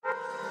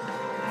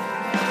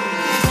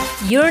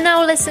You're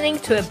now listening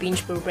to a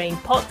Binge Pro Brain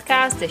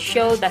podcast, the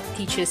show that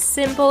teaches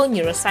simple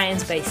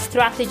neuroscience-based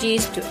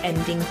strategies to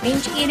ending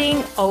binge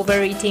eating,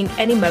 overeating,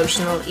 and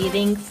emotional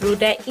eating through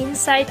the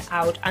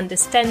inside-out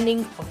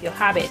understanding of your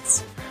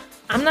habits.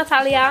 I'm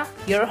Natalia,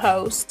 your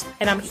host,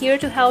 and I'm here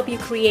to help you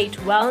create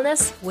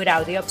wellness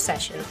without the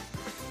obsession.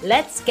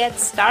 Let's get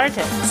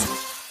started.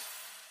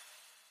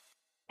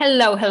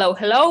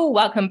 Hello.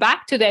 Welcome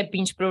back to the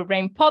Binge Pro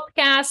Brain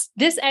podcast.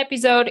 This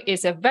episode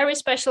is a very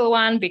special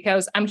one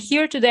because I'm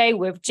here today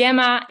with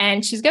Gemma,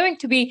 and she's going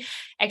to be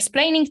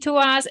explaining to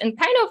us and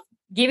kind of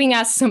giving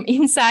us some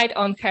insight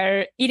on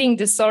her eating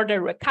disorder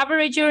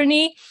recovery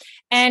journey.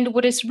 And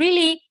what is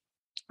really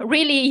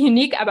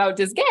unique about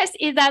this guest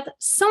is that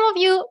some of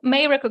you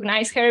may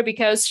recognize her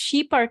because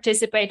she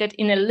participated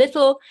in a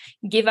little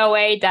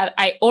giveaway that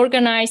I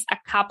organized a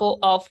couple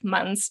of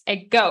months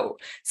ago.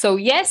 So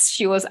yes,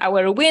 she was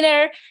our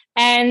winner,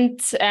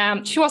 and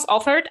she was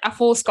offered a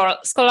full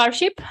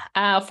scholarship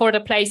for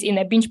the place in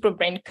a Binge Pro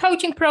Brain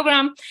coaching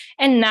program.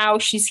 And now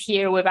she's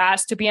here with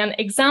us to be an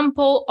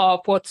example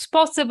of what's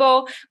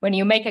possible when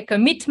you make a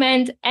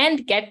commitment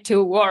and get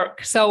to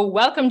work. So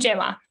welcome,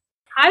 Gemma.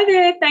 Hi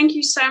there. Thank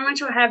you so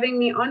much for having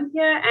me on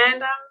here.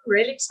 And I'm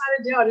really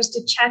excited just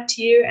to chat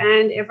to you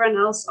and everyone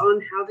else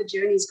on how the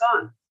journey's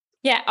gone.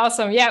 Yeah,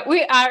 awesome. Yeah,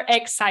 we are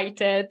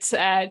excited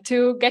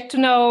to get to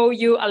know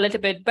you a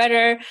little bit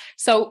better.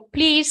 So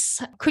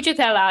please, could you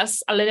tell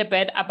us a little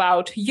bit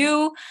about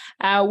you?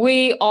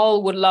 We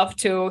all would love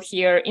to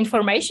hear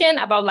information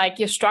about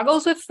your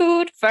struggles with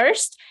food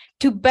first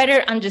to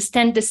better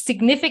understand the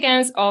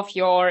significance of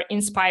your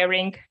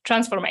inspiring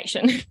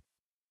transformation.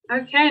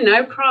 Okay,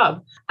 no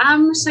problem.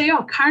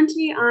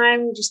 Currently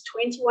I'm just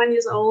 21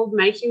 years old,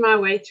 making my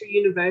way through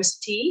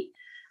university.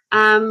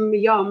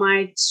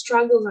 My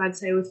struggles, I'd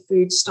say, with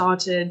food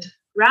started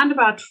around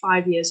about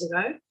 5 years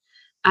ago.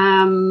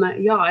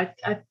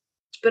 A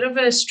bit of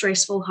a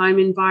stressful home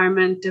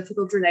environment,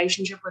 difficult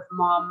relationship with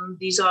mom.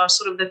 These are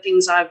sort of the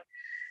things I've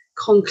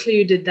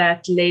concluded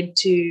that led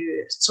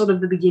to sort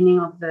of the beginning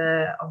of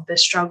the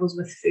struggles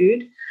with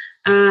food.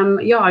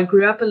 I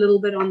grew up a little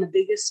bit on the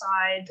bigger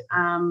side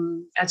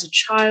as a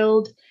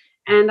child.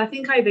 And I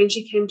think I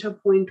eventually came to a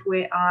point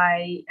where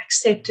I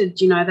accepted,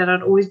 that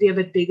I'd always be a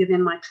bit bigger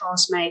than my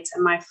classmates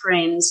and my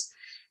friends.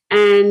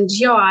 And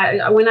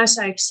when I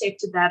say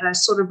accepted that, I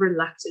sort of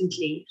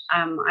reluctantly,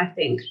 I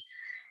think.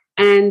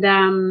 And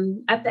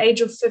at the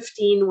age of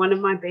 15, one of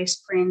my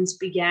best friends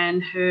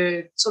began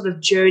her sort of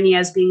journey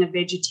as being a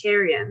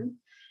vegetarian.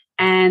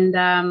 And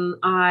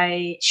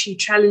she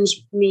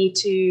challenged me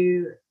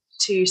to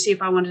see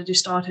if I wanted to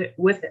start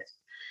with it.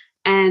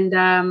 And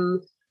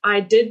I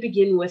did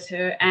begin with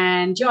her.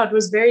 And it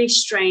was very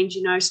strange,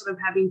 sort of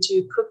having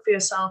to cook for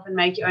yourself and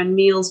make your own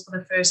meals for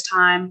the first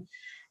time.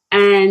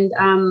 And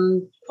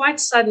quite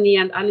suddenly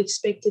and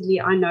unexpectedly,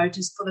 I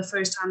noticed for the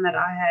first time that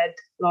I had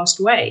lost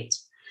weight.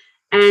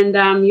 And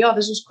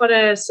this was quite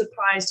a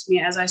surprise to me,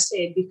 as I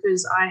said,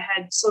 because I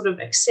had sort of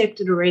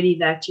accepted already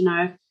that,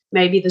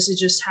 maybe this is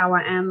just how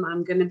I am.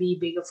 I'm going to be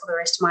bigger for the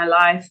rest of my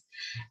life.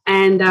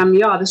 And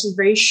this was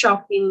very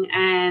shocking.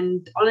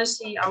 And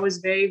honestly, I was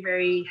very,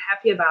 very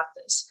happy about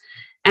this.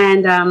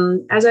 And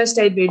as I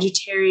stayed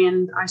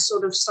vegetarian, I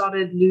sort of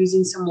started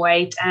losing some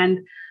weight.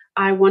 And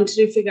I wanted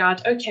to figure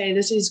out, okay,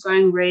 this is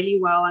going really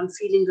well. I'm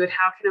feeling good.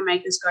 How can I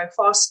make this go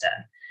faster?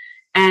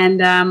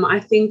 And I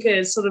think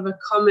it's sort of a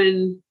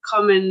common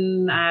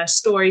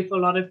story for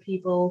a lot of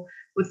people.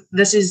 With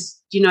this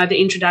is,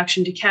 the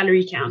introduction to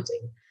calorie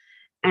counting.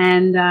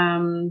 And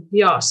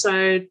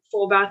so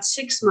for about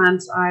 6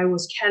 months, I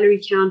was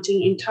calorie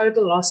counting. In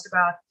total, lost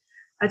about,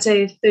 I'd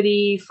say,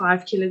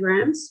 35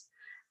 kilograms.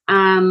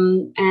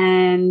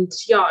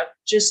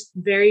 Just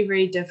very,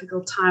 very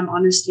difficult time,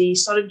 honestly.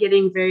 Started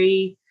getting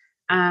very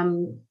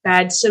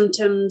bad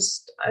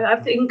symptoms, I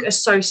think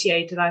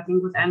associated,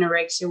 with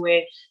anorexia,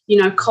 where,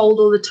 cold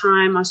all the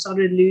time. I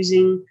started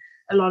losing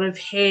a lot of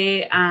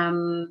hair.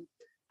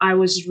 I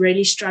was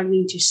really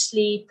struggling to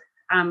sleep.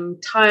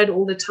 Tired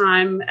all the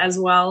time as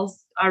well,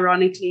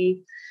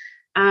 ironically.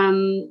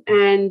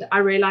 And I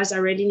realized I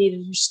really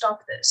needed to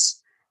stop this.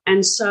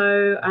 And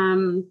so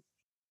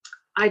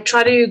I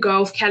tried to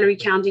go off calorie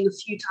counting a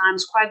few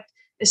times, quite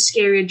a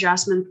scary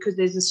adjustment because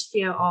there's this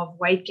fear of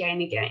weight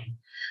gain again.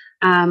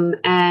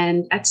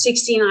 And at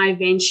 16, I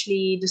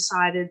eventually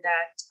decided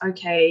that,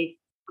 okay,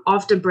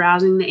 after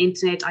browsing the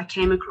internet, I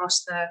came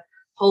across the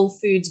Whole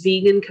Foods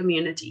vegan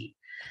community.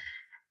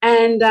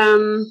 And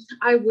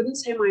I wouldn't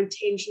say my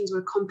intentions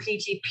were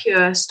completely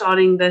pure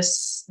starting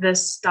this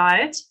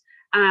diet.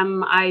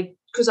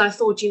 Because I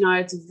thought,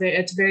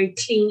 it's very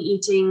clean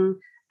eating,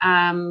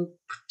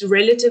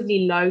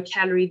 relatively low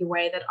calorie the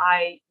way that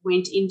I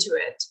went into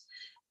it.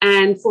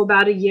 And for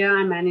about a year,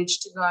 I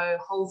managed to go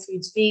Whole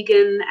Foods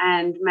vegan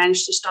and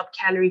managed to stop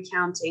calorie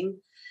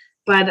counting.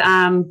 But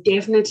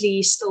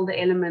definitely still the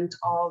element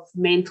of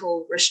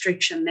mental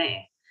restriction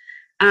there.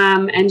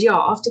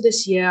 After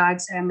this year, I'd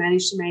say I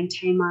managed to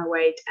maintain my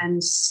weight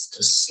and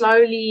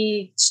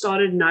slowly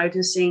started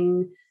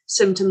noticing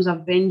symptoms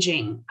of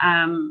binging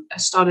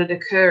started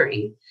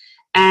occurring.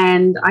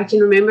 And I can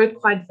remember it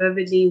quite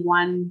vividly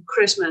one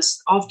Christmas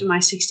after my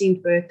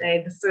 16th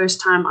birthday, the first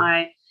time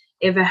I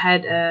ever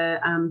had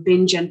a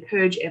binge and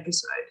purge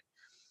episode.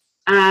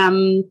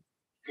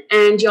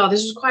 And yeah,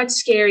 this was quite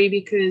scary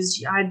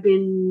because I'd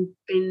been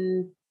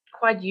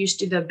quite used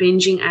to the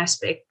binging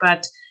aspect,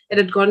 but it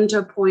had gotten to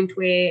a point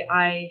where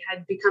I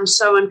had become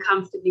so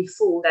uncomfortably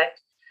full that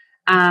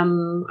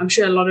I'm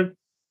sure a lot of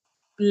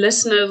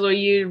listeners or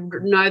you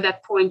know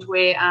that point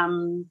where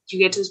you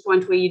get to this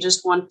point where you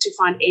just want to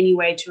find any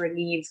way to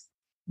relieve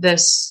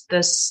this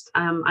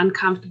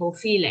uncomfortable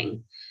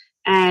feeling.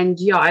 And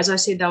yeah, as I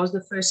said, that was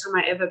the first time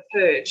I ever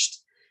purged.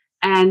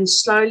 And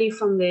slowly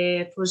from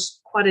there, it was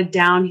quite a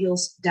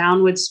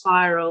downward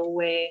spiral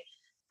where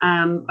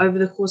over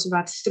the course of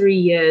about 3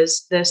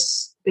 years,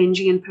 this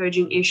binging and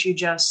purging issue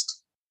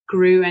just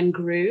grew and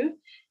grew.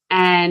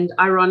 And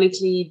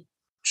ironically,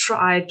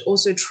 tried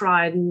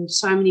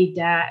so many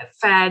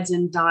fads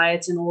and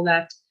diets and all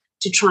that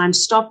to try and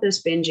stop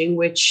this binging,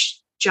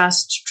 which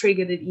just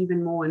triggered it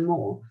even more and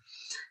more.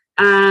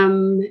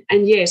 And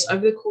yes,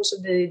 over the course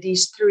of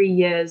these 3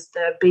 years,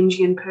 the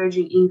binging and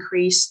purging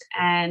increased,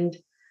 and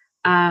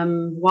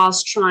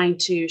whilst trying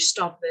to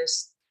stop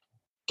this,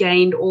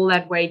 gained all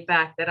that weight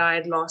back that I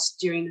had lost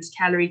during this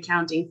calorie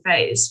counting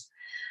phase.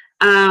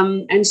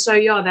 And so,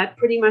 yeah, that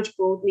pretty much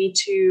brought me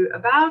to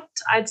about,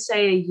 I'd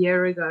say, a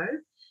year ago,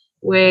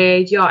 where,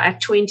 yeah, at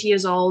 20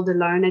 years old,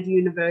 alone at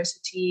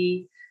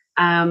university,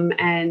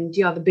 and,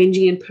 yeah, the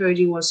binging and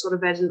purging was sort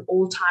of at an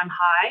all-time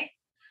high.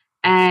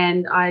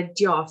 And I,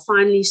 yeah,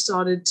 finally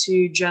started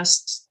to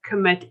just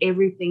commit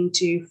everything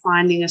to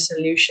finding a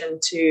solution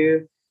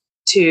to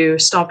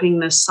stopping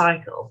this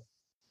cycle.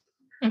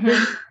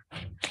 Mm-hmm.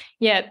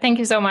 Yeah, thank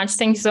you so much.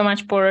 Thank you so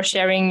much for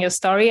sharing your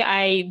story.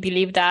 I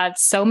believe that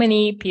so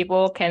many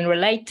people can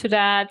relate to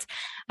that.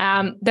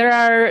 There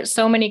are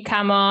so many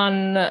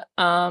common,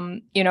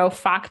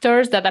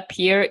 factors that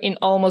appear in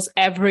almost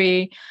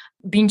every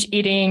binge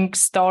eating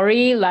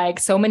story. Like,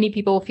 so many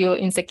people feel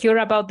insecure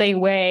about their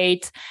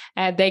weight.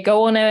 They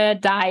go on a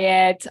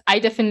diet. I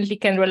definitely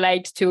can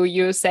relate to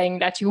you saying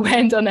that you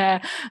went on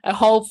a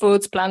whole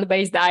foods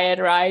plant-based diet,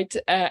 right?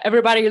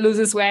 Everybody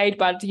loses weight,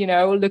 but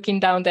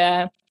looking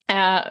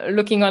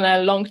on a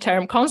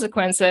long-term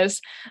consequences,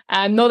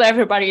 not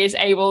everybody is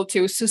able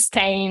to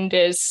sustain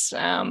this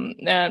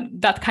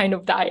that kind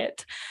of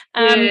diet.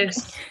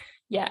 Yes.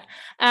 Yeah.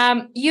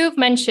 You've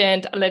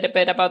mentioned a little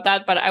bit about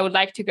that, but I would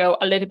like to go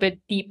a little bit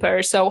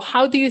deeper. So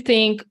how do you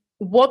think,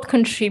 what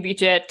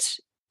contributed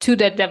to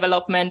the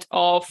development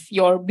of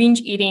your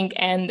binge eating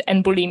and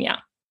bulimia?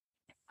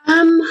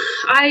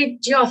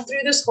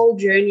 Through this whole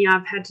journey,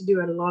 I've had to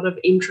do a lot of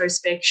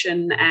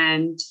introspection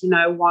and,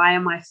 why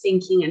am I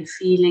thinking and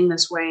feeling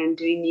this way and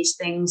doing these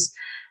things?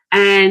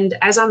 And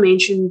as I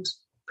mentioned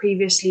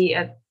previously,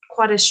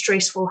 quite a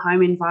stressful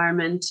home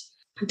environment,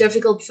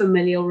 difficult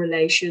familial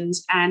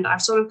relations. And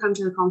I've sort of come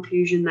to the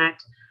conclusion that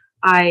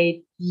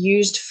I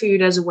used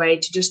food as a way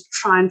to just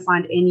try and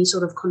find any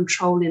sort of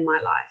control in my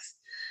life.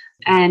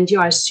 And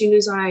yeah, as soon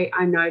as I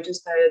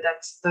noticed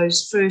that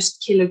those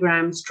first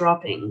kilograms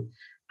dropping,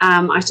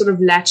 I sort of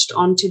latched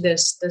onto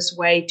this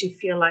way to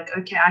feel like,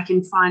 okay, I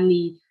can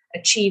finally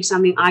achieve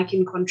something. I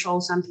can control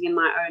something in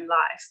my own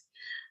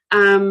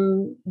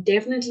life.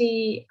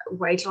 Definitely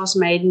weight loss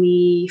made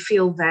me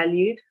feel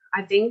valued,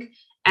 I think.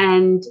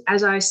 And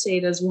as I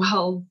said as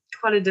well,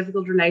 quite a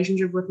difficult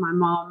relationship with my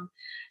mom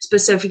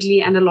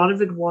specifically. And a lot of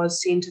it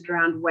was centered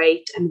around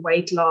weight and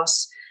weight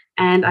loss.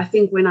 And I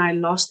think when I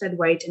lost that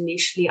weight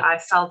initially, I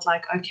felt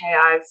like, okay,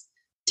 I've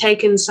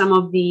taken some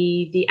of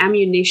the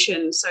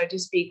ammunition, so to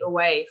speak,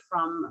 away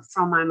from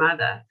my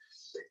mother.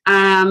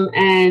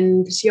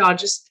 And yeah,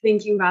 just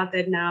thinking about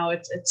that now,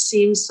 it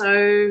seems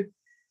so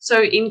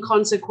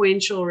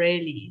inconsequential,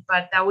 really.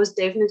 But that was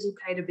definitely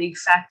played a big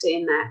factor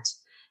in that.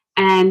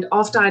 And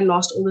after I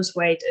lost all this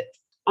weight, it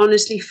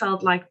honestly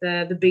felt like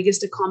the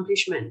biggest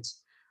accomplishment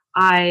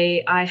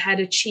I had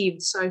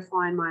achieved so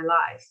far in my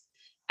life.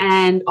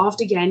 And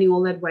after gaining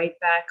all that weight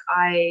back,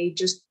 I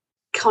just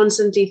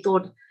constantly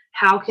thought,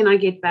 how can I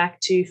get back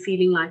to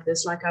feeling like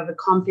this, like I've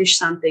accomplished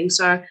something?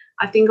 So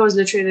I think I was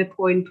literally at a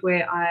point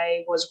where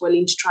I was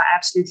willing to try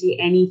absolutely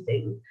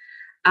anything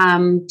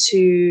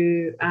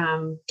to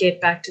get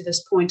back to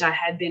this point I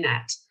had been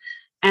at.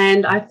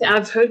 And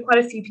I've heard quite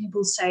a few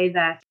people say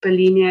that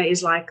bulimia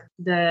is like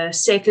the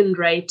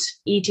second-rate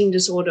eating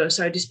disorder,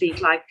 so to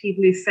speak, like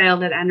people who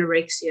failed at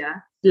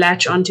anorexia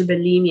latch onto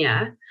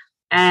bulimia.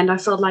 And I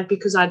felt like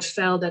because I'd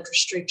failed at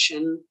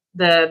restriction,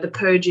 the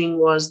purging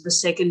was the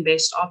second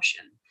best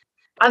option.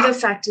 Other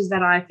factors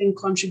that I think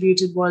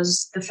contributed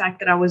was the fact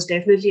that I was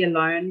definitely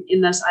alone in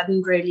this. I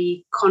didn't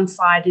really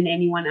confide in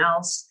anyone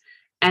else.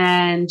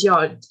 And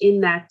yeah,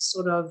 in that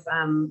sort of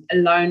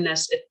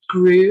aloneness, it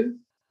grew.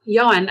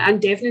 Yeah,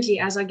 and definitely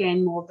as I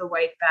gained more of the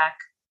weight back,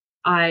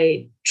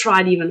 I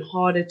tried even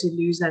harder to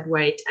lose that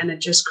weight, and it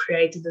just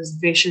created this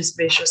vicious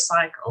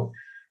cycle.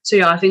 So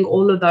yeah, I think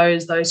all of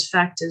those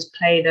factors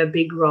played a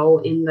big role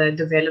in the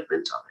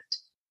development of it.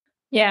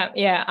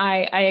 Yeah,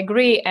 I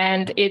agree.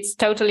 And it's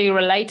totally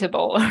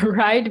relatable,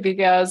 right?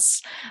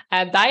 Because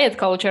diet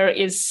culture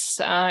is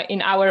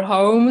in our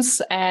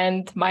homes.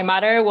 And my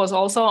mother was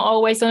also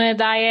always on a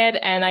diet.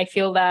 And I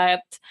feel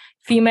that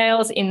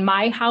females in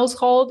my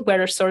household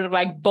were sort of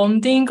like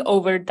bonding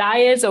over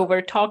diets,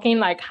 over talking,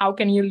 like, how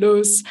can you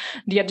lose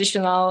the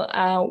additional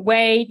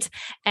weight?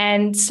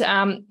 And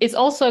it's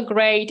also a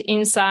great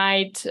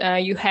insight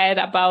you had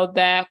about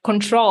the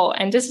control.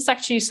 And this is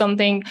actually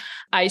something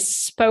I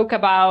spoke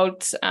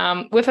about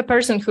with a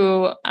person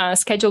who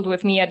scheduled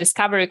with me a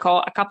discovery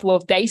call a couple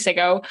of days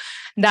ago,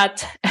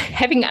 that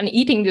having an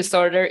eating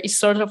disorder is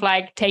sort of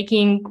like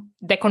taking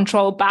the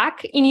control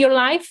back in your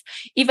life.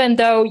 Even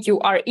though you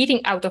are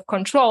eating out of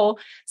control,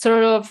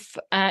 sort of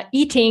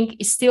eating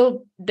is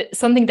still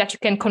something that you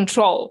can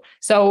control.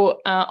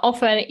 So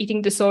often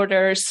eating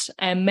disorders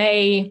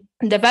may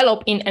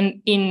develop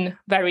in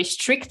very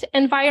strict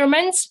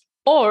environments,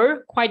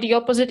 or quite the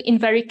opposite, in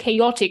very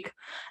chaotic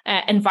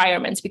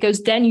environments,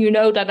 because then you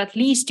know that at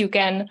least you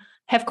can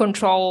have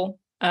control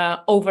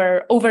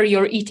over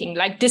your eating.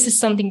 Like, this is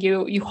something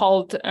you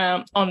hold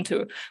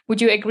onto.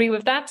 Would you agree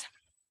with that?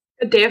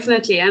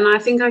 Definitely. And I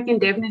think I can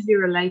definitely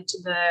relate to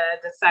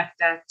the fact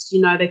that,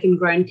 they can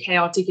grow in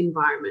chaotic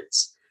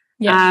environments.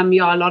 Yeah.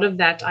 A lot of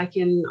that I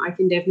can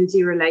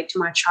definitely relate to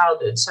my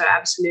childhood. So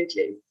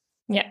absolutely.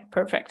 Yeah,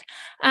 perfect.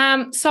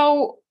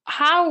 So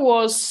how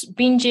was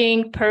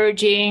binging,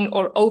 purging,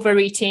 or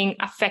overeating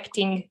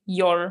affecting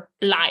your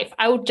life?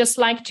 I would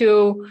like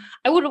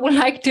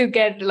to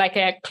get like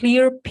a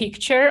clear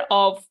picture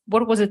of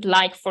what was it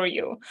like for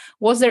you.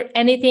 Was there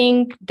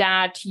anything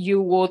that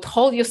you would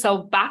hold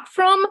yourself back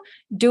from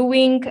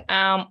doing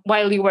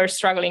while you were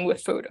struggling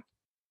with food?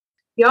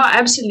 Yeah,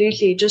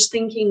 absolutely. Just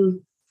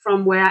thinking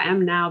from where I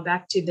am now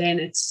back to then,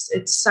 it's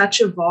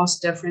such a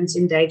vast difference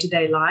in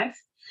day-to-day life.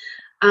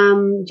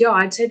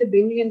 I'd say the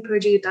binging and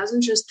purging, it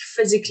doesn't just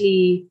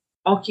physically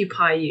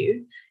occupy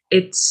you.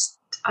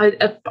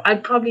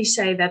 I'd probably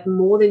say that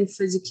more than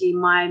physically,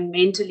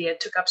 mentally, it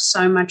took up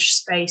so much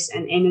space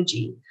and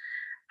energy.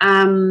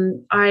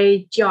 Even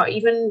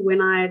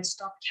when I had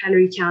stopped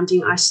calorie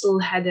counting, I still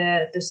had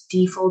this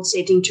default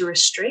setting to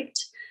restrict.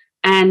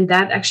 And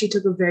that actually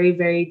took a very,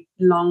 very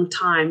long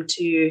time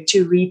to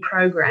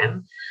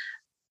reprogram.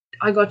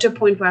 I got to a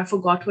point where I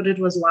forgot what it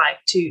was like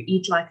to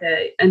eat like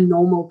a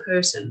normal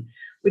person,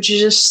 which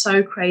is just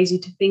so crazy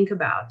to think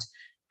about.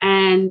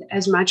 And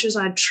as much as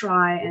I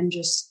try and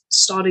just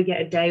start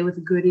a day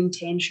with good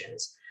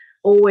intentions,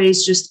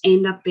 always just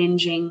end up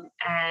binging,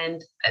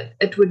 and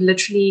it would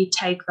literally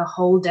take the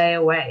whole day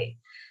away.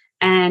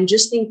 And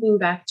just thinking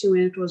back to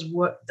when it was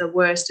the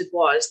worst it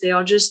was, there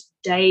are just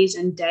days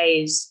and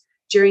days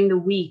during the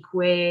week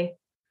where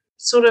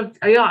sort of,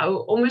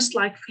 almost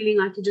like feeling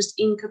like you're just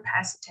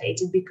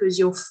incapacitated because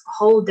your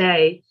whole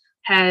day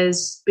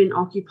has been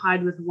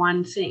occupied with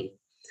one thing.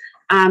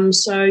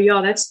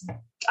 That's,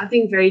 I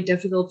think, very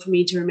difficult for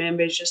me to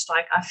remember. It's just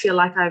like, I feel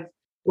like I've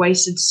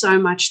wasted so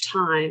much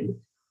time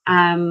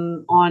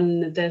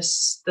on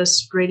this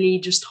really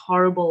just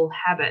horrible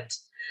habit.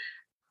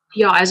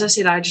 As I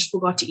said, I just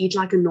forgot to eat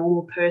like a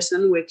normal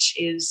person, which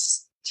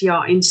is,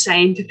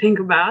 insane to think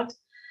about.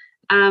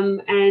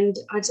 And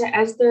I'd say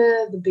as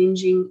the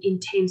binging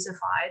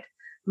intensified,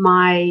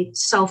 my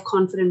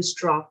self-confidence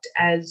dropped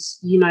as,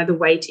 the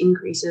weight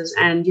increases.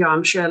 And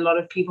I'm sure a lot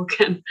of people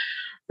can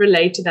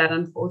relate to that,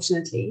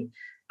 unfortunately.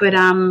 But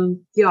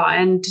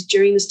and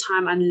during this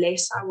time,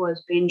 unless I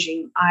was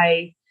binging,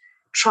 I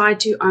tried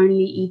to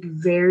only eat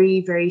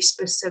very, very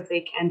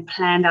specific and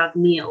planned out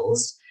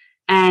meals.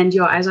 And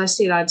as I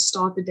said, I'd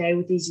start the day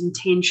with these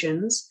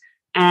intentions,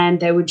 and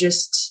they would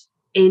just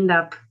end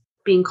up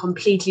being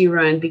completely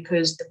ruined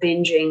because the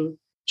binging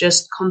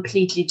just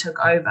completely took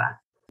over.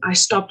 I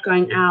stopped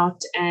going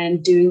out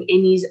and doing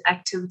any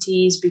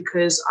activities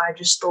because I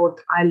just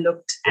thought I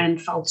looked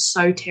and felt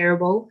so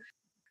terrible.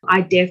 I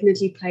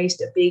definitely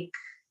placed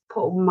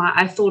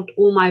I thought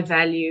all my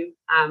value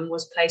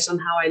was placed on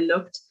how I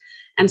looked.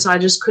 And so I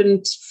just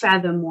couldn't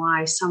fathom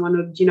why someone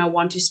would,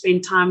 want to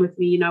spend time with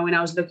me, when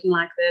I was looking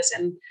like this.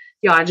 And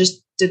I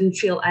just didn't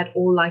feel at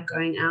all like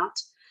going out.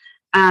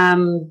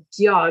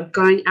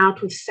 Going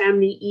out with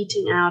family,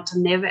 eating out. I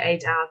never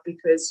ate out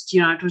because,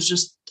 it was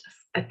just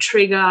a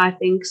trigger, I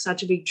think,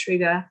 such a big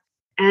trigger.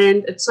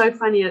 And it's so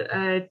funny,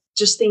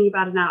 just thinking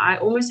about it now, I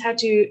almost had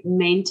to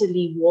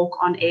mentally walk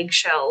on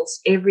eggshells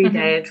every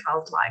day, it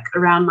felt like,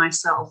 around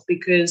myself,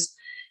 because,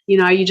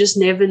 you just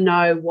never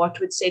know what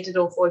would set it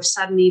off, or if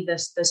suddenly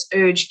this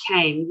urge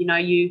came,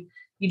 you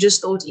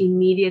just thought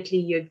immediately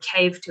you'd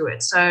cave to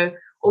it. So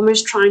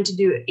almost trying to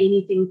do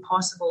anything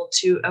possible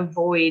to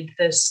avoid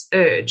this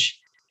urge.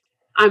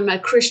 I'm a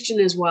Christian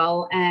as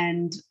well,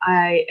 and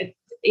it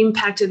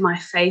impacted my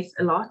faith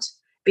a lot,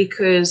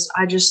 because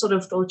I just sort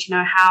of thought,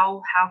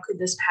 how could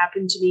this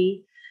happen to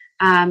me?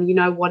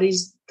 What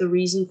is the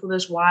reason for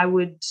this? Why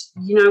would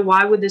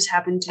this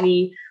happen to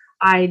me?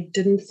 I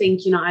didn't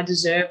think, I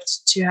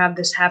deserved to have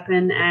this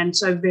happen. And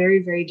so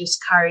very, very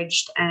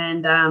discouraged.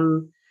 And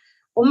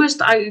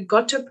almost I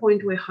got to a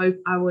point where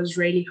I was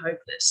really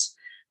hopeless.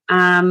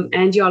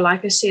 And yeah,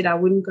 like I said, I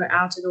wouldn't go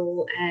out at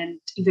all. And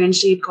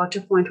eventually it got to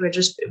a point where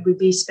we'd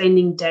be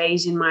spending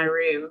days in my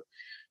room.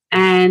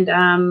 And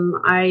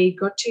I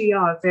got to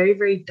a very,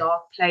 very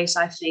dark place,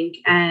 I think,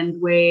 and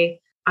where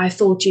I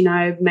thought,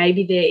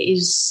 maybe there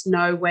is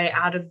no way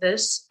out of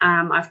this.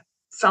 I've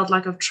felt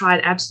like I've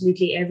tried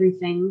absolutely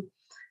everything.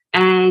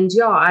 And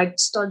I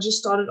just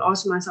started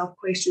asking myself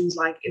questions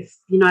like, if,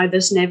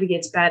 this never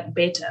gets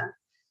better,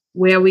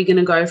 where are we going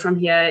to go from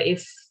here?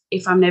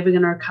 If I'm never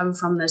going to recover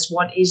from this,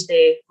 what is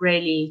there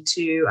really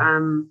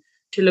to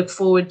look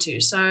forward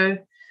to? So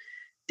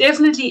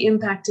definitely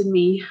impacted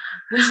me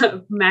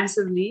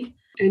massively.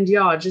 And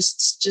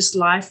just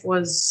life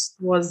was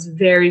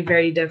very,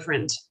 very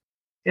different.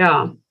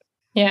 Yeah.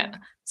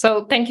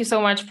 So thank you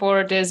so much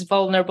for this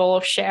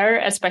vulnerable share,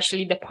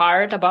 especially the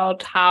part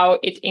about how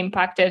it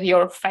impacted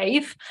your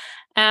faith.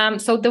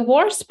 So the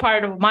worst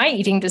part of my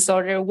eating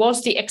disorder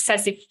was the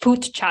excessive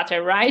food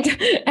chatter, right?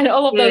 And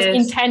all of those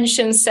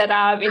intentions set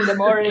up in the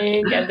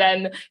morning and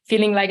then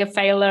feeling like a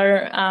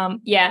failure.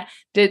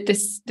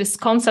 This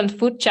constant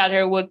food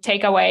chatter would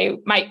take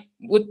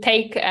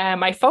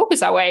my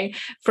focus away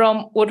from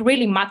what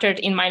really mattered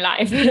in my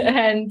life.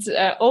 And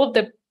all of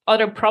the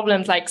other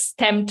problems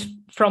stemmed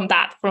from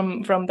that,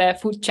 from the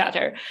food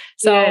chatter.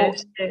 So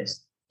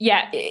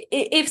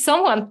if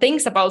someone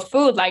thinks about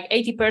food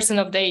 80%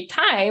 of the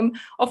time,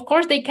 of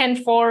course they can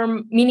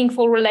form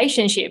meaningful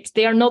relationships.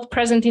 They are not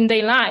present in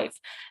their life.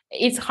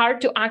 It's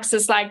hard to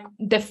access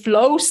the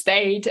flow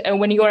state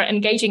when you are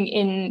engaging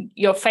in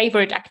your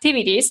favorite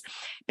activities,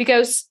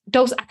 because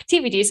those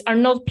activities are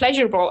not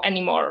pleasurable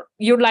anymore.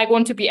 You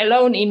want to be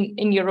alone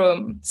in your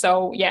room.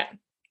 So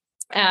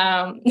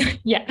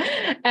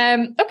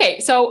okay,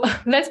 so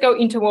let's go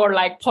into more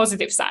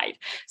positive side.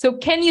 So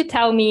can you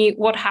tell me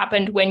what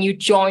happened when you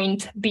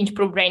joined Binge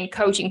Proof Brain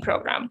coaching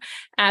program?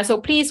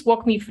 So please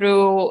walk me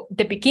through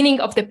the beginning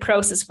of the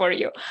process for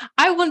you.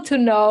 I want to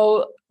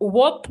know,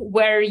 what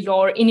were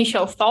your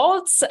initial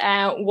thoughts?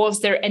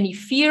 Was there any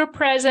fear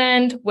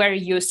present? Were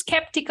you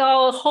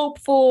skeptical,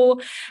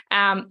 hopeful?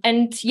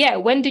 And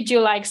when did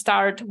you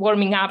start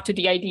warming up to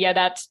the idea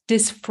that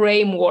this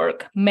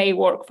framework may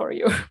work for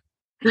you?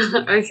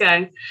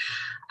 Okay.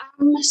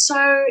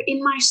 So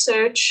in my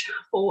search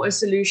for a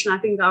solution, I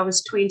think I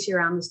was 20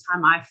 around this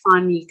time, I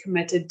finally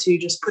committed to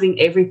just putting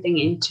everything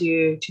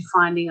into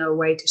finding a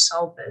way to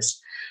solve this.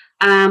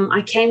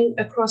 I came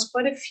across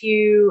quite a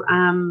few,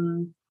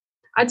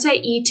 I'd say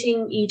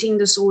eating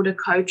disorder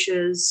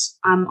coaches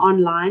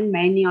online,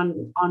 mainly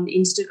on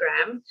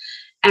Instagram.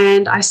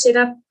 And I set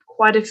up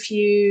quite a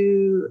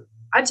few,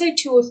 I'd say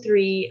 2 or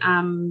 3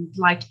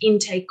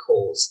 intake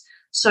calls.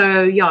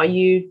 So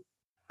you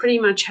pretty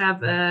much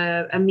have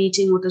a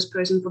meeting with this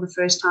person for the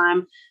first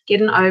time,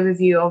 get an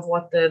overview of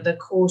what the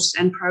course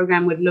and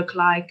program would look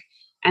like,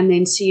 and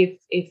then see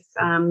if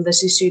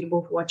this is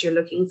suitable for what you're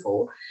looking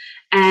for.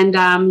 And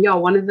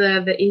one of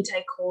the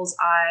intake calls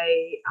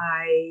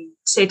I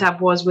set up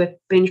was with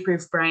Binge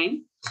Proof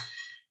Brain.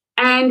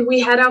 And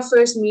we had our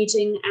first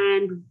meeting,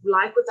 and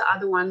like with the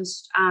other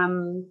ones,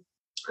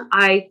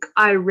 I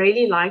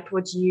really liked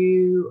what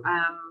you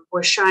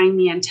were showing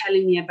me and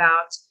telling me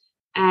about.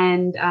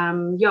 And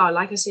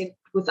like I said,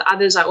 with the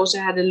others, I also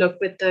had a look,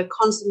 but the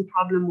constant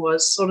problem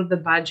was sort of the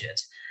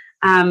budget.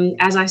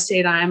 As I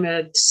said, I'm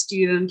a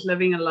student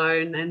living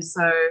alone. And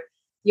so,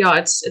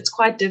 it's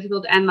quite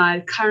difficult, and my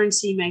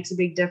currency makes a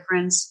big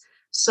difference.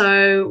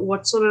 So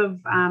what sort of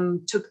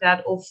took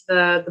that off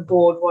the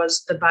board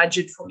was the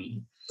budget for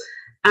me.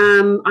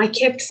 I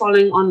kept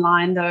following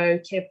online, though,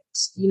 kept,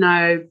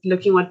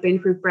 looking what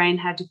Binge Proof Brain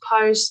had to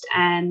post.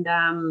 And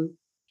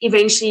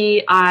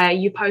eventually,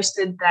 you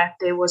posted that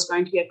there was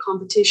going to be a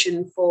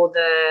competition for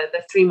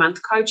the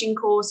 3-month coaching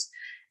course.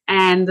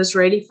 And this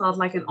really felt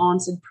like an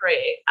answered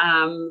prayer.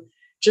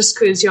 Just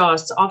because,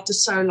 after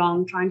so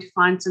long trying to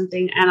find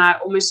something, and I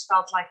almost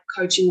felt like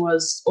coaching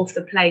was off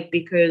the plate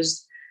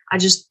because I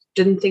just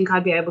didn't think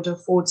I'd be able to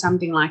afford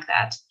something like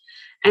that.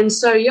 And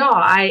so,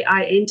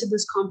 I entered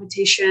this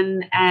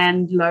competition,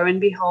 and lo and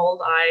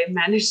behold, I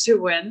managed to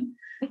win.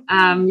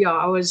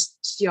 I was,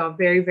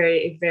 very,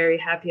 very, very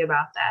happy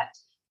about that.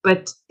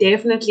 But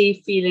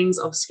definitely feelings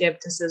of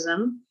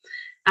skepticism.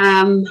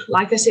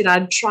 Like I said,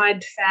 I'd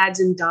tried fads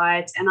and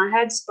diets, and I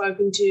had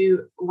spoken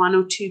to 1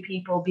 or 2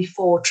 people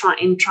before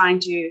trying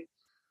to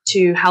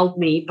help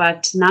me,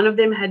 but none of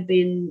them had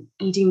been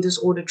eating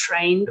disorder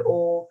trained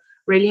or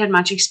really had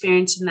much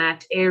experience in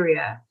that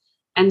area.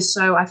 And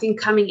so I think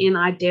coming in,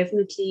 I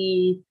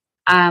definitely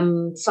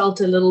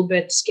felt a little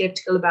bit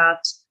skeptical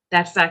about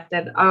that fact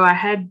that, I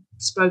had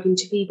spoken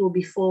to people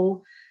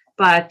before,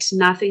 but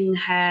nothing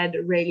had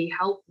really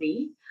helped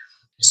me.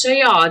 So,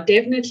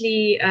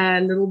 definitely a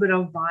little bit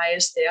of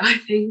bias there, I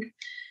think.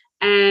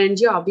 And,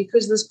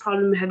 because this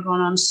problem had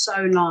gone on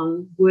so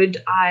long,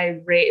 would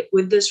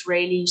this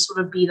really sort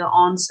of be the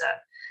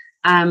answer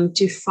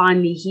to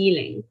finally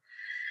healing?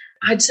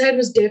 I'd say it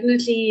was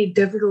definitely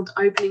difficult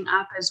opening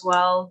up as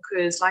well,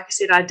 because, like I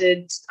said, I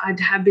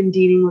have been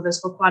dealing with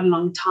this for quite a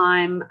long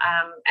time,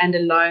 and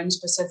alone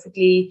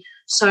specifically.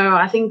 So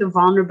I think the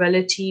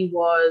vulnerability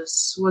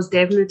was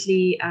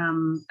definitely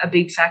a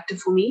big factor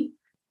for me.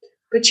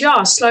 But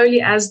yeah,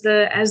 slowly as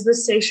the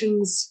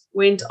sessions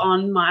went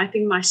on, I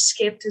think my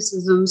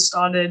skepticism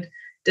started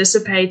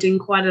dissipating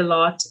quite a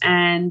lot,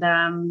 and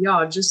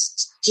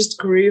just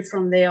grew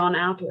from there on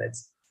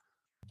outwards.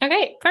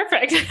 Okay,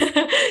 perfect.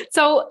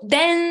 So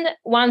then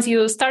once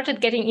you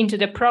started getting into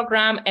the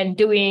program and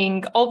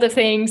doing all the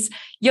things,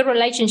 your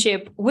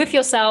relationship with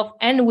yourself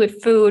and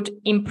with food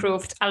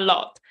improved a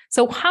lot.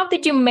 So how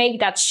did you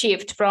make that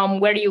shift from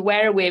where you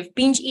were with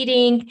binge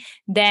eating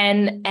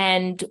then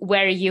and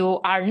where you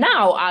are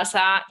now as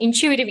an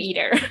intuitive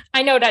eater?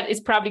 I know that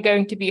it's probably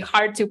going to be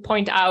hard to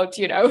point out,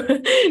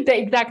 the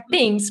exact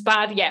things,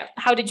 but yeah,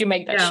 how did you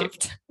make that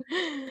shift?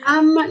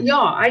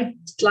 I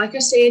like I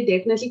said,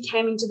 definitely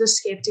came into the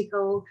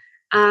skeptical.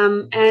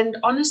 And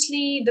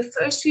honestly, the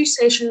first few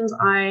sessions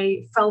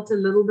I felt a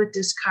little bit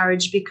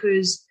discouraged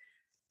because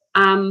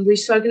we've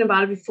spoken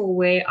about it before,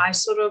 where I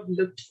sort of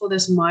looked for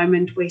this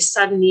moment where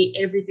suddenly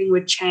everything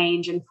would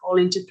change and fall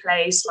into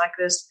place, like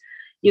this,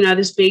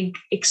 this big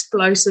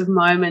explosive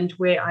moment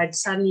where I'd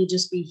suddenly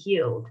just be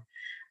healed.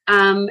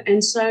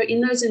 And so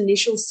in those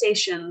initial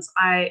sessions,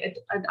 I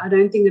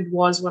don't think it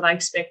was what I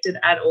expected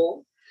at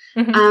all.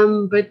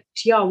 Mm-hmm. But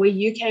yeah, where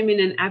you came in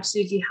and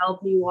absolutely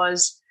helped me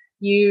was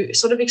you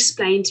sort of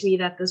explained to me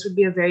that this would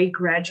be a very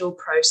gradual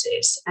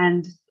process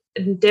and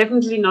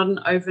definitely not an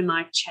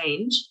overnight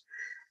change.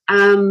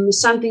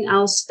 Something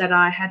else that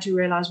I had to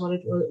realize what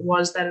it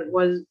was that it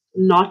was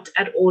not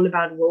at all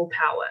about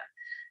willpower.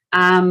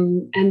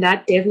 And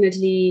that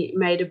definitely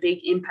made a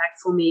big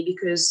impact for me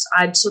because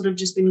I'd sort of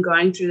just been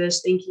going through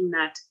this thinking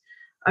that,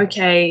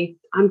 okay,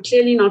 I'm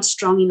clearly not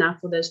strong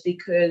enough for this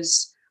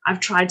because I've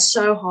tried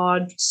so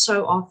hard,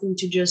 so often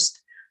to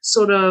just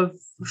sort of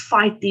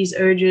fight these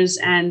urges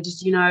and,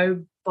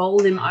 bowl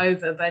them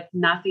over, but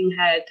nothing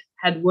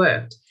had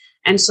worked.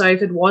 And so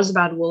if it was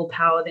about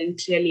willpower, then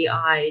clearly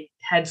I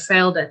had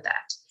failed at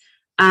that.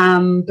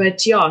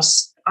 But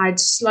yes, I'd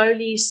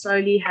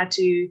slowly had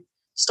to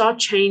start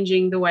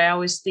changing the way I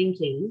was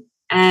thinking.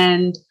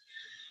 And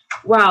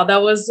wow,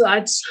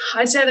 I'd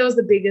say that was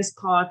the biggest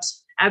part,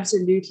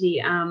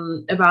 absolutely,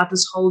 about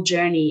this whole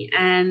journey.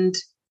 And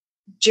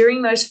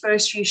during those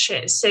first few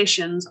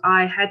sessions,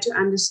 I had to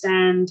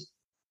understand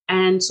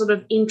and sort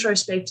of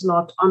introspect a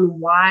lot on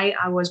why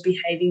I was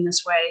behaving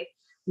this way,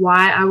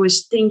 why I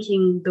was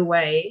thinking the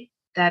way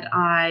that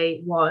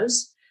I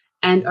was,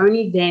 and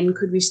only then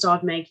could we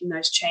start making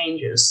those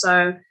changes.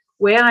 So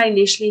where I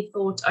initially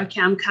thought,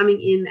 okay, I'm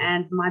coming in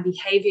and my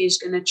behavior is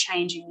going to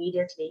change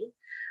immediately,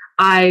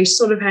 I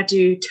sort of had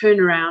to turn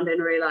around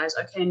and realize,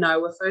 okay, no,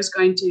 we're first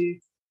going to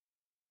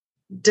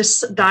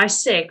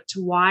dissect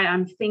why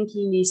I'm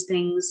thinking these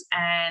things,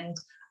 and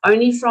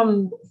only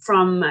from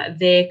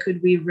there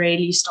could we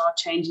really start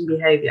changing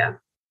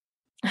behavior.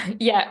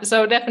 Yeah,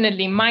 so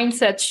definitely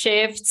mindset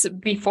shifts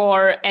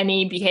before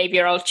any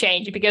behavioral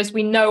change, because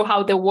we know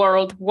how the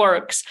world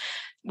works.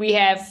 We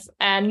have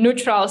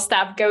neutral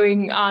stuff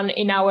going on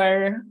in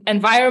our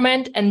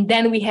environment, and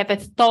then we have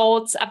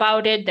thoughts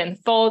about it, then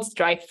thoughts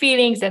drive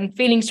feelings, and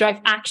feelings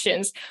drive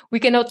actions. We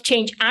cannot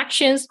change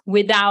actions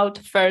without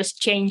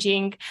first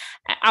changing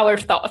our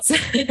thoughts.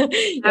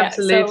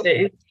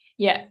 Absolutely.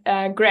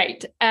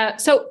 Great.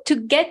 So to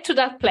get to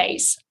that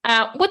place,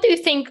 what do you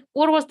think,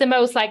 what was the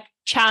most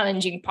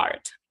challenging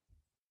part?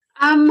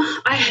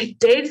 I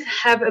did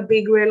have a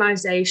big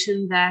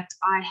realization that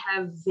I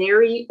have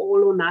very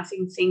all or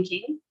nothing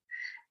thinking.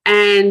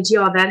 And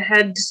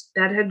that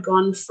had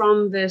gone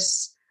from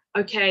this,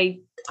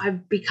 okay,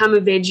 I've become a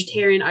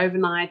vegetarian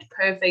overnight,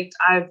 perfect.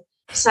 I've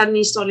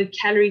suddenly started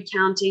calorie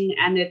counting,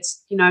 and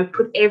it's,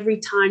 put every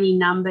tiny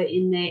number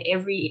in there,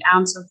 every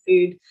ounce of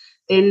food,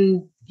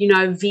 then,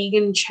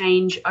 vegan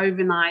change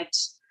overnight.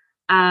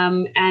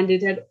 And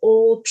it had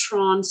all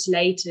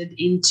translated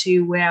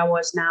into where I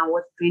was now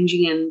with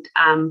binging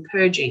and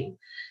purging.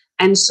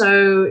 And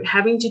so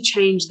having to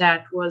change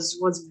that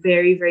was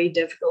very, very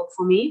difficult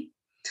for me.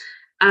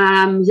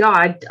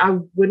 I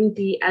wouldn't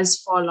be as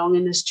far along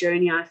in this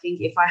journey, I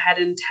think, if I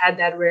hadn't had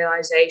that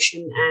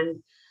realization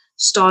and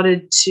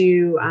started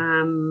to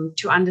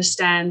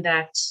understand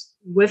that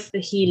with the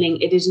healing,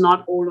 it is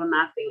not all or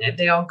nothing.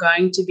 There are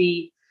going to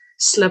be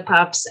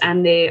slip-ups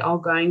and there are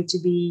going to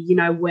be,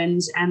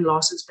 wins and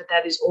losses, but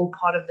that is all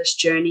part of this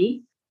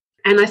journey.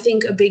 And I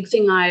think a big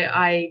thing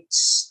I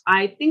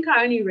think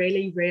I only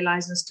really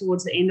realized this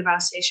towards the end of our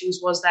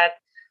sessions was that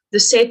the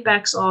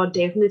setbacks are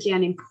definitely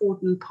an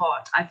important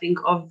part, I think,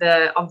 of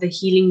the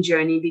healing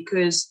journey,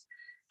 because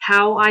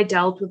how I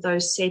dealt with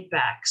those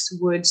setbacks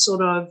would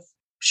sort of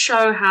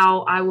show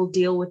how I will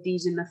deal with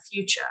these in the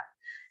future.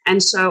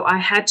 And so I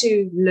had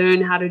to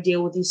learn how to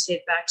deal with these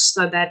setbacks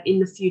so that in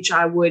the future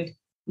I would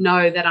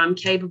know that I'm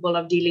capable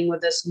of dealing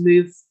with this,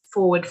 move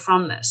forward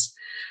from this.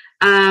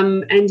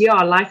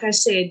 Like I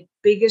said,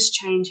 biggest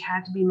change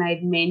had to be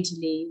made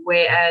mentally,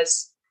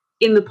 whereas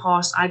in the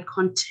past I'd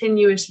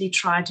continuously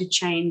tried to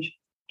change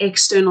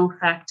external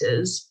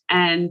factors,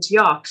 and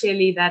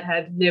clearly that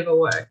had never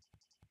worked.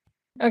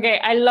 Okay,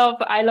 I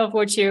love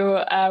what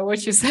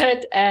you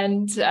said,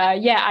 and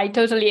yeah, I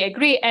totally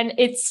agree. And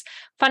it's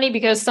funny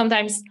because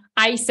sometimes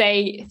I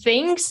say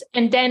things,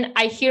 and then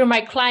I hear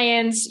my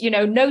clients,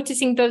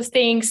 noticing those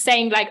things,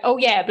 saying like, "Oh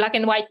yeah, black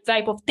and white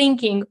type of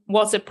thinking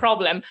was a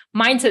problem.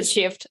 Mindset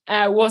shift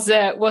was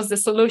the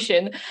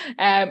solution.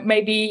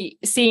 Maybe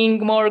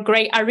seeing more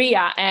gray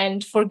area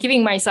and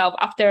forgiving myself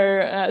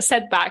after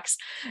setbacks."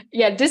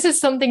 Yeah, this is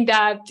something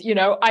that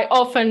I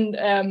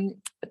often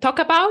talk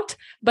about,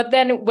 but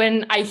then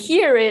when I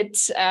hear it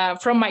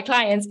from my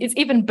clients, it's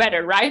even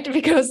better, right?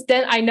 Because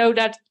then I know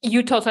that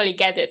you totally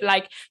get it,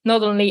 like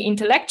not only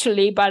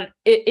intellectually, but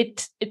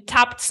it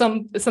tapped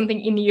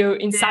something in you,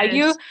 inside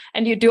you,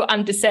 and you do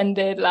understand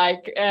it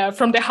like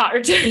from the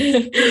heart,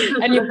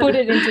 and you put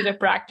it into the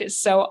practice.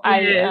 So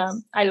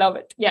I love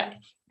it. Yeah.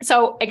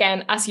 So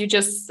again, as you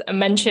just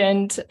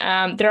mentioned,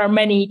 there are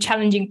many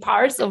challenging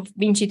parts of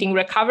binge eating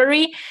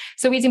recovery.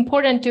 So it's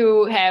important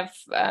to have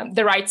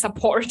the right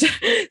support.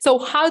 So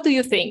how do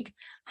you think,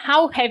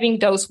 how having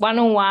those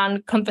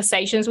one-on-one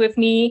conversations with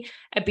me,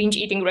 a binge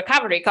eating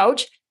recovery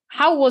coach,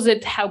 how was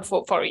it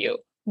helpful for you?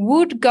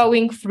 Would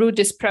going through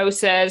this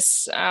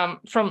process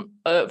from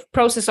a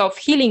process of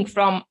healing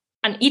from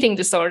an eating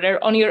disorder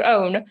on your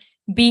own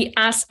be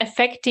as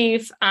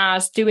effective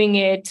as doing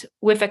it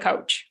with a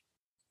coach?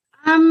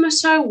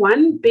 So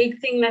one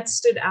big thing that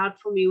stood out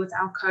for me with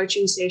our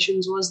coaching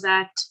sessions was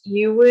that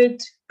you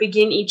would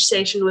begin each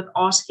session with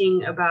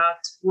asking about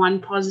one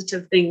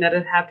positive thing that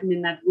had happened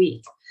in that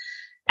week.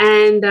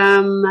 And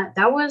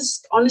that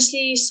was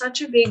honestly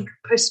such a big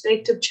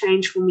perspective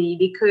change for me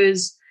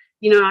because,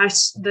 I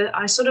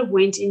sort of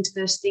went into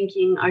this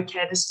thinking,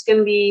 okay, this is going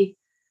to be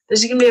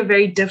a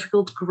very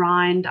difficult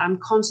grind. I'm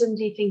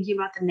constantly thinking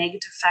about the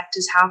negative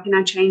factors. How can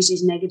I change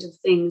these negative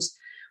things?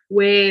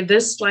 Where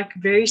this like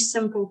very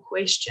simple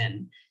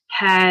question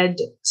had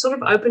sort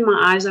of opened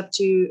my eyes up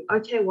to,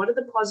 okay, what are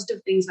the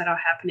positive things that are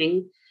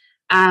happening?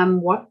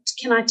 What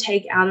can I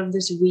take out of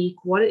this week?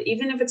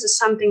 Even if it's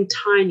something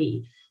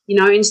tiny,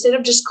 instead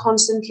of just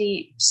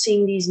constantly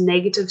seeing these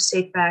negative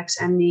setbacks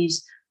and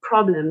these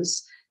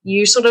problems,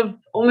 you sort of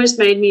almost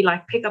made me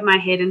like pick up my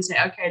head and say,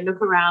 okay,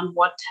 look around,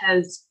 what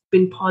has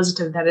been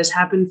positive that has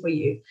happened for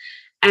you?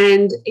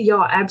 And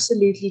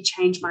absolutely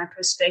changed my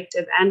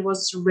perspective and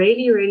was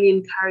really, really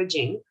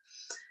encouraging.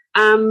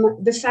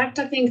 The fact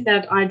I think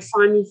that I'd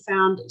finally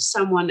found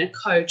someone, a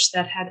coach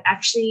that had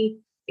actually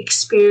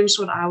experienced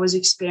what I was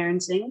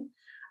experiencing,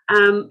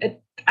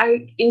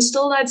 I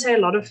instilled, I'd say, a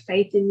lot of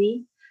faith in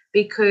me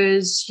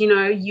because,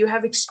 you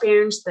have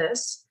experienced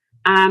this.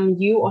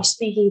 You are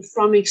speaking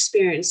from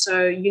experience.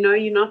 So, you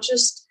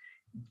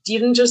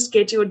didn't just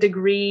get your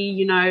degree,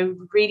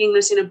 reading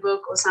this in a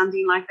book or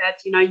something like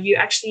that. You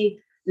actually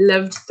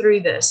lived through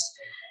this.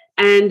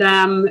 And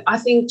I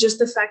think just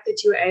the fact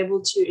that you were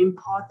able to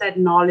impart that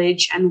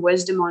knowledge and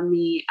wisdom on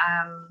me,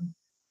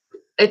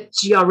 it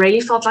really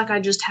felt like I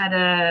just had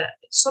a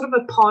sort of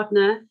a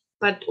partner,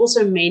 but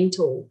also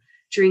mentor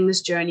during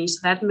this journey. So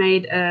that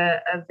made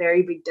a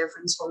very big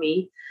difference for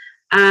me.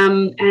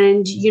 And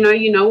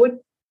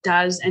what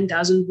does and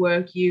doesn't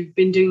work. You've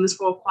been doing this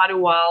for quite a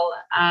while.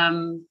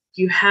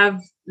 You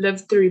have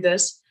lived through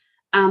this,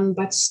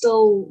 but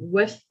still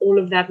with all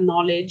of that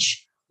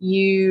knowledge,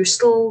 you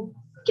still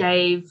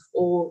it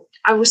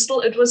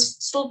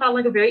still felt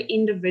like a very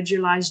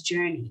individualized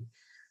journey.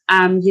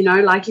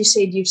 Like you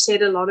said, you've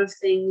said a lot of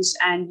things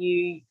and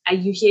you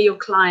hear your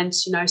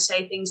clients,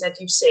 say things that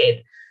you've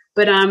said,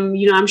 but,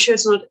 I'm sure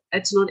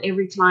it's not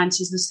every client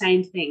says the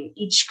same thing.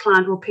 Each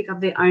client will pick up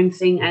their own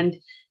thing and,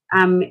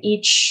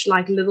 each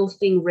like little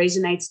thing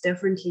resonates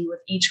differently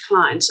with each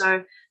client.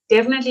 So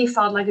definitely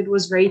felt like it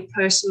was very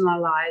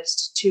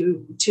personalized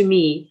to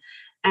me.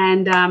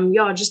 And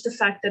just the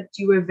fact that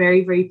you were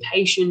very, very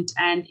patient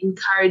and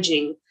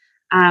encouraging,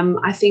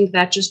 I think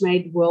that just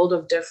made world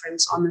of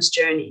difference on this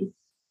journey.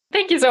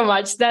 Thank you so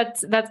much.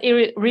 That's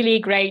really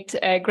great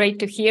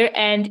to hear.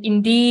 And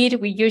indeed,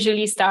 we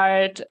usually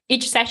start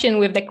each session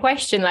with the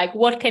question, like,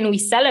 what can we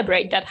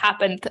celebrate that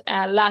happened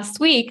last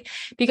week?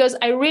 Because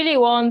I really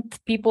want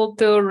people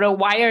to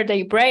rewire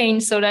their brain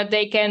so that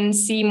they can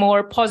see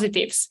more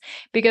positives.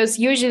 Because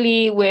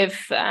usually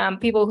with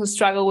people who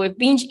struggle with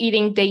binge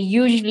eating, they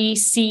usually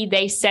see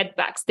their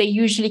setbacks. They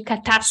usually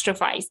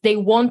catastrophize. They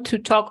want to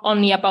talk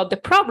only about the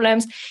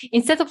problems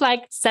instead of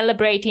like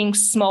celebrating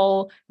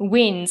small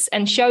wins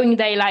and showing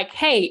they like,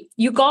 hey,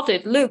 you got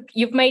it. Look,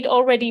 you've made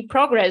already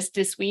progress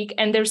this week,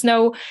 and there's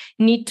no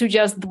need to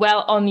just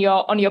dwell on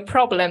your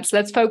problems.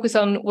 Let's focus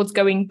on what's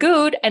going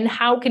good and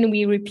how can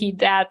we repeat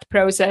that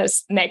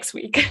process next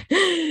week.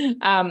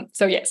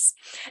 So yes.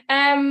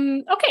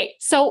 Okay,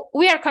 so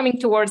we are coming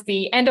towards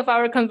the end of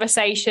our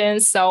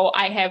conversation. So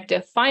I have the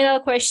final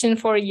question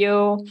for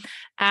you.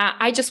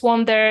 I just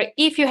wonder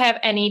if you have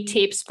any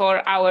tips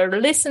for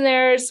our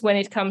listeners when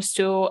it comes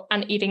to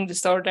an eating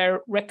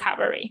disorder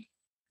recovery.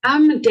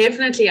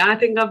 Definitely. I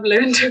think I've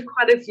learned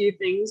quite a few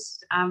things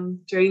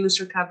during this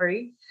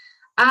recovery.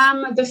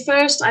 The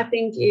first, I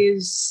think,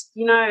 is,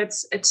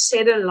 it's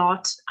said a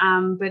lot,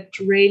 but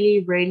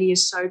really, really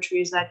is so true,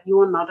 is that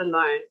you're not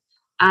alone.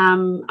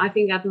 I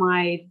think at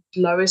my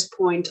lowest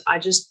point, I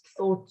just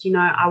thought,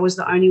 I was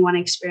the only one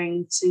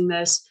experiencing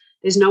this.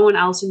 There's no one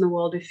else in the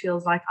world who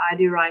feels like I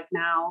do right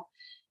now.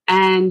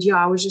 And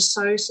I was just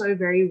so, so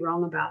very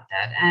wrong about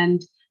that.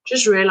 And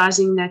just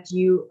realizing that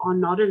you are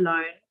not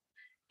alone,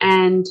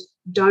 and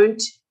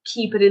don't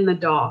keep it in the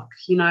dark.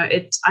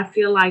 I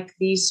feel like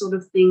these sort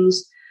of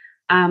things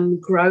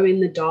grow in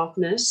the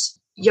darkness.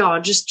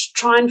 Just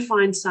try and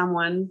find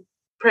someone,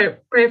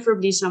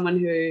 preferably someone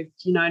who,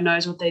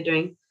 knows what they're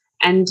doing,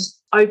 and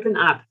open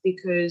up,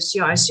 because,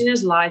 as soon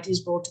as light is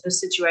brought to the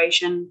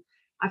situation,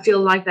 I feel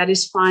like that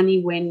is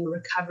finally when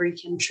recovery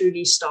can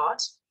truly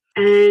start.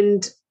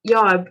 And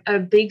a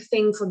big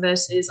thing for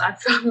this is,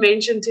 I've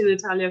mentioned to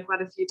Natalia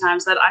quite a few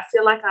times that I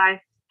feel like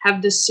I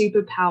have this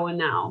superpower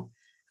now,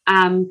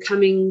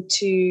 coming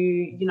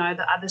to,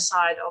 the other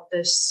side of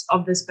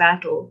this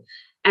battle.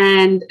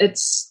 And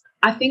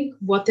I think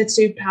what that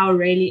superpower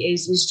really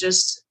is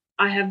just,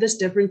 I have this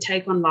different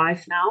take on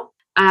life now.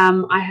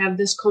 I have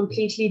this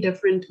completely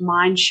different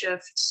mind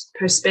shift,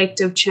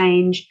 perspective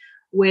change,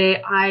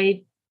 where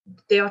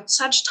there are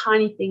such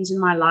tiny things in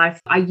my life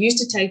I used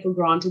to take for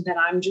granted that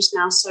I'm just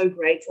now so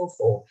grateful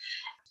for.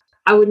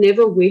 I would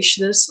never wish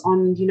this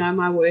on,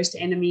 my worst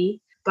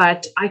enemy,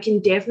 but I can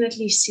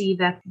definitely see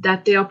that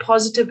there are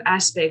positive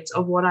aspects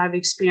of what I've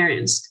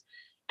experienced.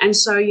 And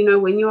so,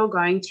 when you are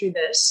going through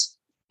this,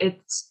 it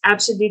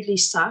absolutely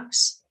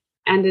sucks,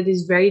 and it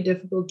is a very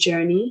difficult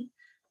journey.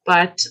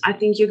 But I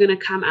think you're going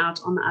to come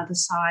out on the other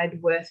side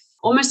with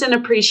almost an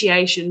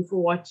appreciation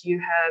for what you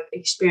have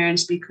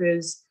experienced,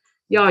 because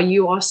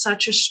you are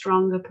such a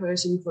stronger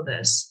person for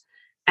this.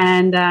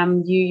 And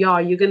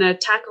you're going to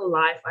tackle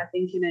life, I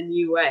think, in a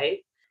new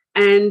way.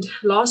 And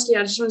lastly,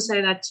 I just want to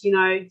say that,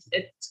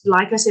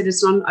 like I said,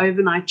 it's not an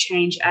overnight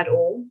change at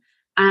all.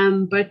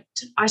 But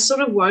I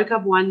sort of woke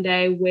up one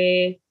day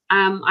where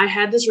I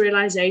had this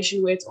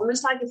realization where it's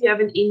almost like if you have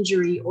an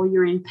injury or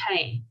you're in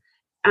pain,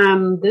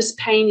 this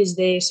pain is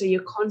there, so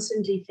you're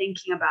constantly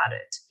thinking about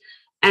it.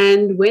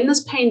 And when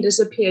this pain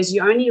disappears,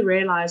 you only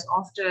realize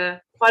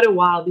after quite a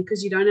while,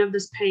 because you don't have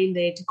this pain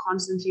there to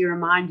constantly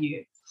remind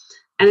you.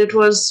 And it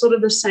was sort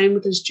of the same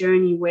with this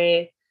journey,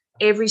 where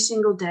every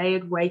single day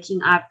at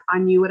waking up, I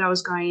knew what I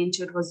was going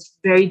into. It was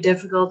very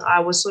difficult. I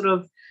was sort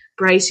of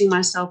bracing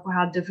myself for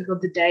how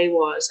difficult the day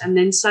was. And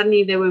then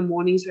suddenly there were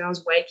mornings where I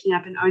was waking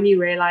up and only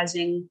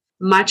realizing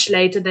much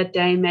later that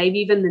day, maybe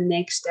even the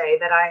next day,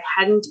 that I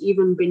hadn't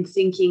even been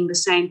thinking the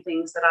same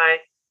things that I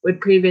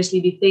would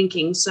previously be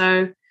thinking.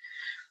 So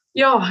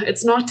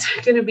it's not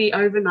going to be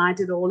overnight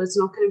at all. It's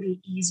not going to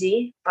be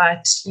easy,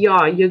 but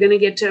you're going to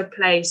get to a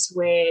place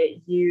where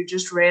you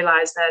just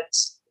realize that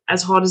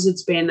as hard as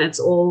it's been, it's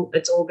all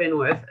been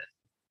worth it.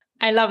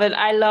 I love it.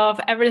 I love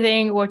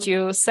everything what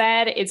you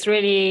said. It's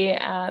really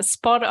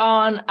spot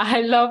on.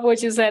 I love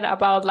what you said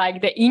about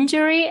like the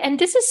injury. And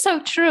this is so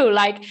true.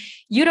 Like,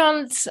 you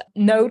don't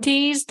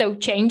notice those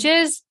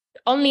changes.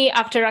 Only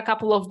after a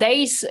couple of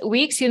days,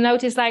 weeks, you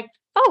notice like,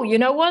 oh, you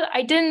know what?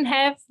 I didn't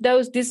have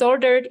those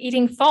disordered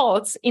eating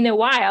thoughts in a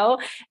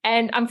while,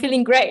 and I'm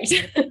feeling great.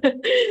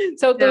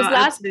 So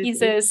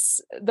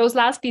those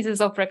last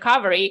pieces of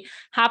recovery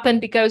happen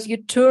because you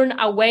turn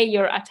away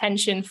your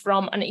attention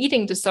from an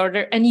eating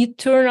disorder, and you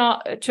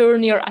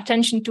turn your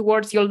attention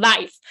towards your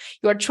life.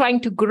 You are trying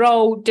to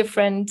grow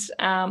different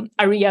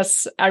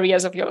areas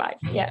of your life.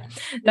 Yeah,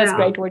 that's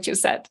great what you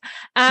said.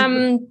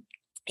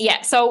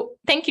 So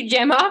thank you,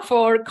 Gemma,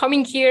 for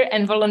coming here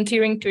and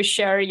volunteering to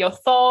share your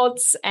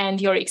thoughts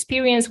and your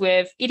experience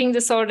with eating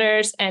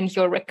disorders and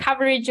your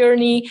recovery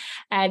journey.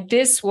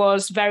 This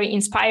was very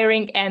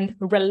inspiring and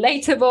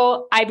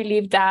relatable. I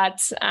believe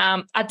that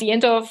at the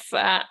end of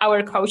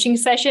our coaching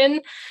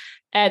session,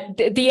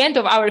 the end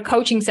of our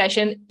coaching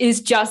session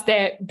is just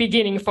the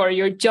beginning for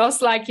you.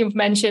 Just like you've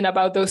mentioned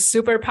about those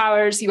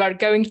superpowers, you are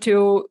going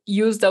to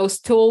use those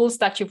tools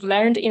that you've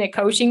learned in a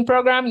coaching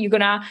program. You're going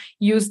to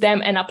use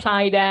them and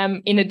apply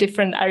them in the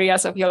different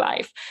areas of your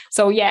life.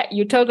 So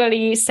you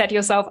totally set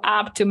yourself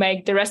up to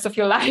make the rest of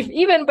your life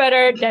even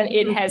better than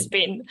it has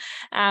been.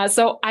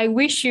 So I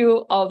wish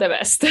you all the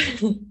best.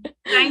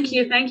 Thank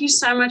you. Thank you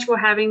so much for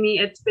having me.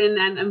 It's been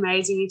an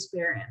amazing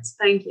experience.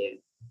 Thank you.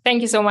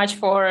 Thank you so much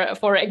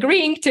for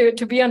agreeing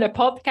to be on the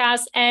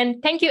podcast.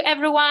 And thank you,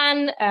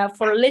 everyone,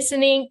 for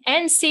listening,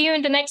 and see you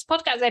in the next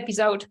podcast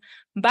episode.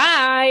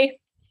 Bye.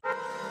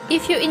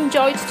 If you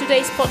enjoyed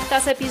today's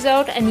podcast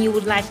episode and you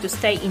would like to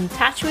stay in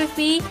touch with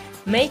me,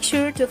 make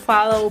sure to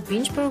follow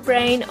Binge Proof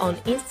Brain on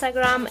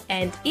Instagram.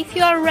 And if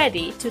you are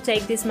ready to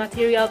take this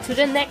material to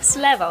the next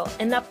level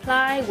and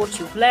apply what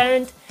you've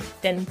learned,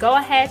 then go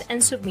ahead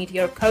and submit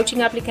your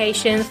coaching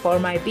application for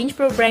my Binge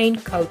Proof Brain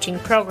coaching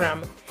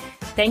program.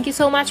 Thank you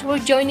so much for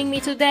joining me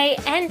today,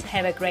 and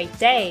have a great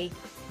day.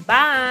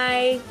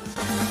 Bye!